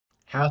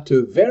How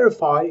to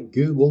verify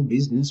Google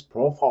Business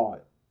Profile.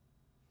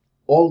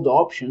 All the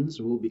options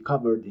will be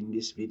covered in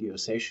this video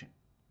session.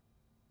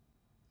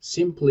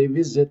 Simply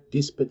visit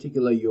this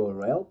particular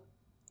URL.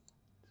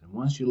 And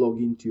once you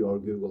log into your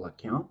Google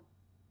account,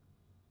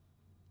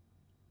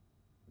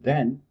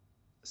 then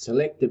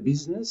select the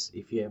business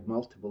if you have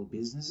multiple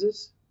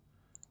businesses,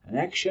 an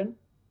action,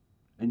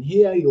 and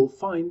here you'll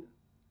find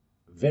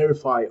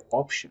verify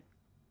option.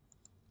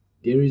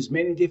 There is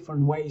many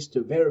different ways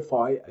to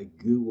verify a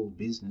Google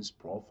Business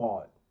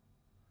Profile,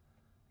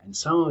 and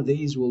some of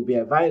these will be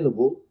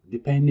available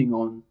depending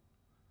on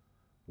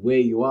where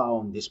you are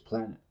on this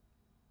planet.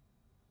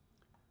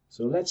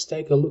 So let's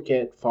take a look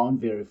at phone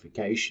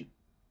verification.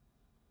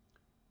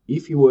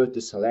 If you were to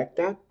select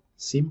that,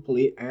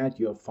 simply add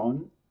your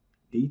phone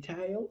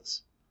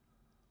details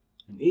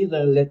and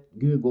either let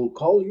Google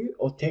call you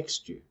or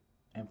text you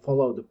and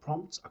follow the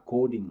prompts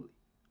accordingly.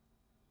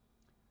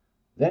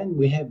 Then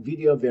we have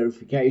video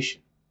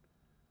verification.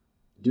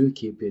 Do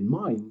keep in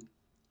mind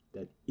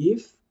that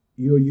if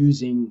you're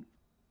using,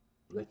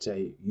 let's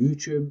say,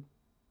 YouTube,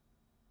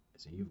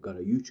 so you've got a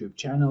YouTube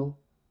channel,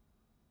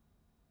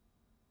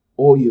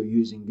 or you're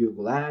using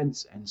Google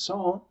Ads and so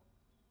on,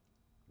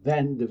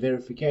 then the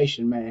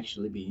verification may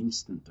actually be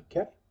instant,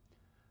 okay?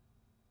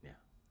 Now,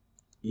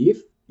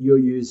 if you're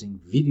using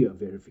video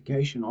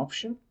verification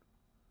option,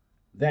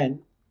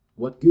 then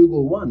what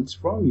Google wants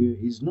from you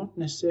is not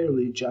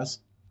necessarily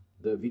just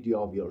the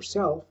video of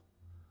yourself,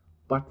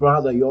 but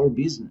rather your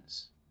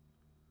business.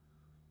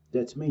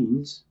 That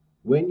means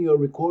when you're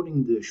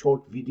recording the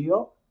short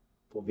video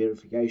for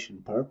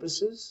verification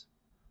purposes,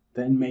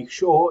 then make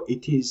sure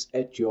it is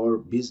at your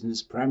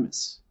business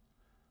premise.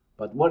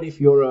 But what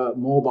if you're a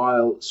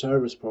mobile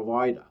service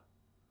provider?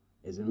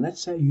 As in,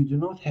 let's say you do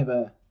not have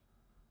a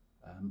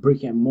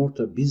brick and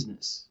mortar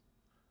business.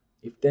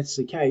 If that's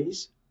the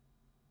case,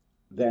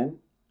 then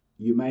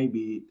you may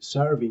be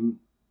serving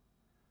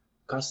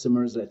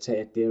customers, let's say,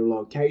 at their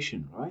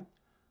location, right?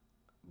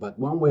 But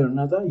one way or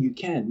another, you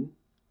can,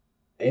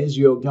 as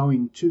you're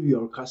going to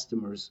your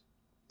customer's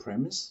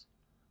premise,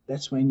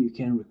 that's when you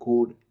can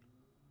record it.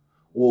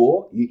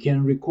 Or you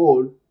can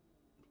record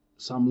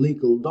some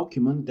legal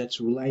document that's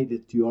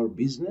related to your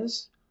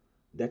business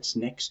that's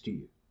next to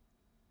you.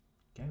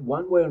 Okay,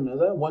 one way or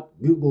another,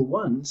 what Google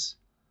wants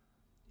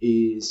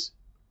is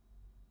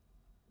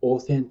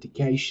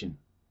authentication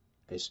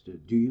as to,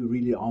 do you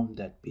really own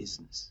that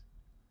business?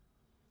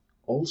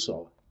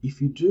 Also, if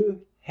you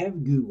do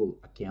have Google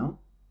account,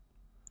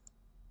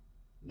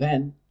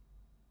 then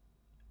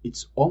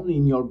it's only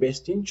in your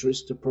best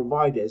interest to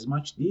provide as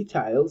much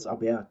details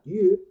about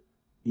you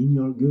in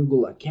your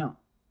Google account,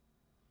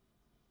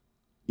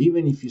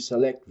 even if you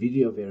select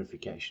video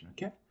verification,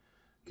 okay?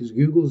 Because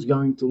Google is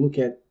going to look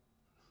at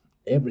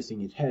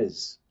everything it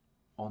has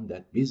on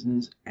that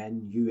business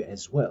and you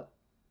as well.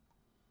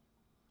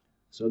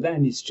 So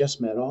then it's just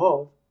a matter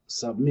of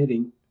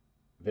submitting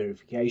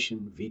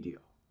verification video.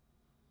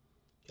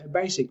 Okay,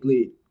 basically,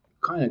 it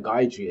kind of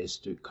guides you as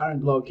to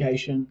current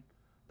location,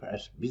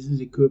 perhaps business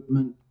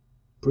equipment,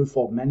 proof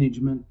of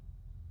management.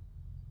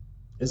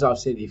 As I've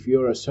said, if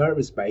you're a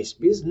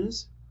service-based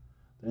business,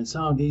 then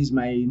some of these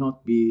may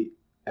not be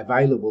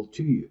available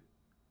to you.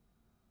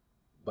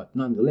 But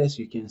nonetheless,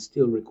 you can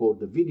still record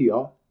the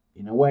video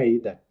in a way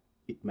that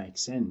it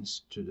makes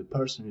sense to the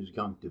person who's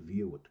going to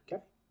view it,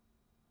 okay?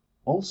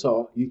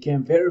 Also, you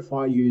can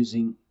verify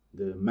using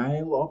the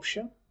mail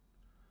option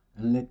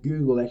and let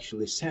Google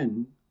actually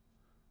send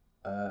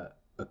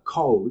a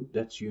code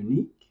that's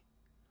unique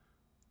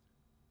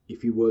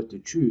if you were to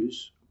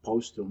choose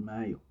postal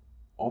mail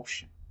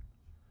option.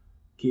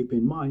 Keep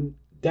in mind,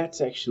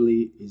 that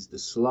actually is the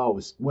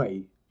slowest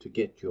way to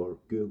get your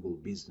Google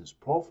Business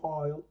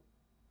Profile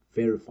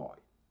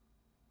verified.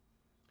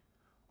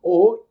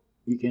 Or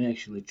you can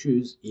actually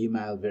choose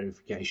email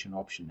verification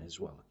option as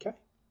well, okay?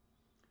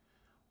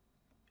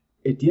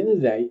 At the end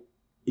of the day,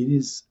 it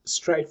is a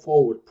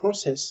straightforward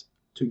process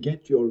to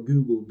get your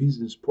Google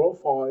Business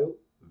Profile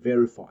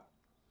verified.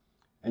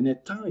 And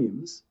at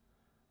times,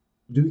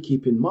 do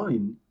keep in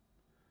mind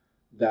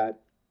that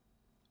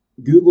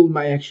Google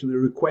may actually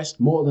request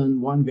more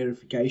than one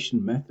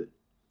verification method.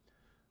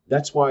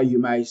 That's why you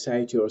may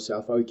say to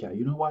yourself, okay,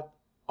 you know what?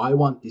 I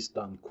want this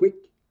done quick.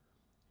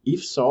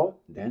 If so,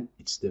 then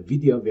it's the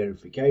video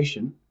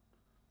verification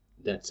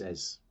that's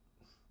as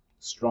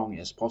strong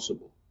as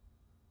possible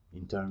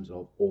in terms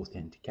of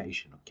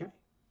authentication, okay?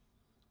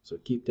 So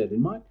keep that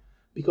in mind,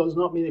 because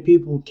not many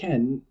people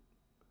can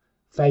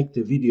fake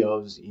the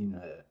videos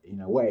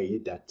in a way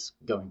that's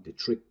going to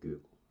trick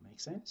Google. Make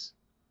sense?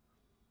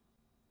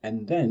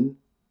 And then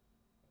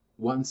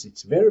once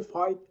it's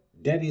verified,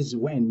 that is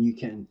when you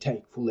can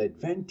take full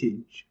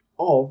advantage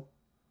of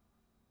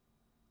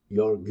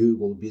your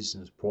Google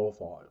Business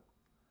Profile.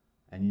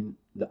 And in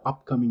the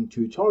upcoming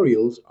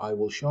tutorials, I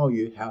will show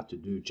you how to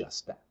do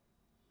just that.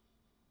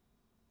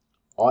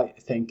 I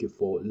thank you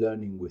for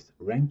learning with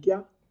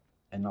Rankia,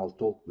 and I'll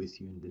talk with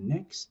you in the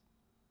next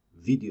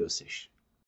video session.